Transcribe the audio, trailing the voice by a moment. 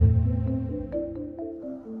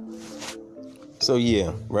So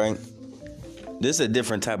yeah, right. This is a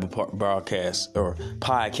different type of broadcast or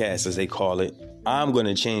podcast, as they call it. I'm going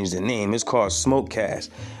to change the name. It's called Smokecast.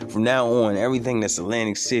 From now on, everything that's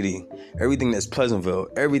Atlantic City, everything that's Pleasantville,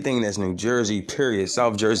 everything that's New Jersey, period,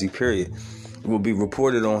 South Jersey, period, will be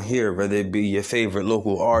reported on here, whether it be your favorite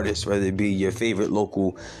local artist, whether it be your favorite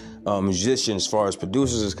local musician as far as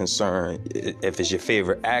producers is concerned, if it's your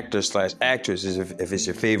favorite actor / actress, if it's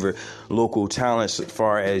your favorite local talents as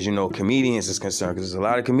far as, comedians is concerned, because there's a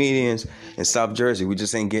lot of comedians in South Jersey. We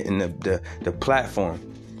just ain't getting the platform.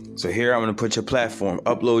 So here I'm going to put your platform,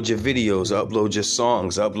 upload your videos, upload your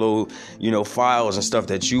songs, upload, files and stuff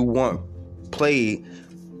that you want played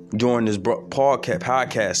during this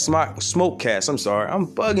podcast, Smokecast. I'm sorry, I'm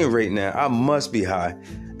bugging right now. I must be high.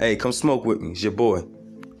 Hey, come smoke with me. It's your boy.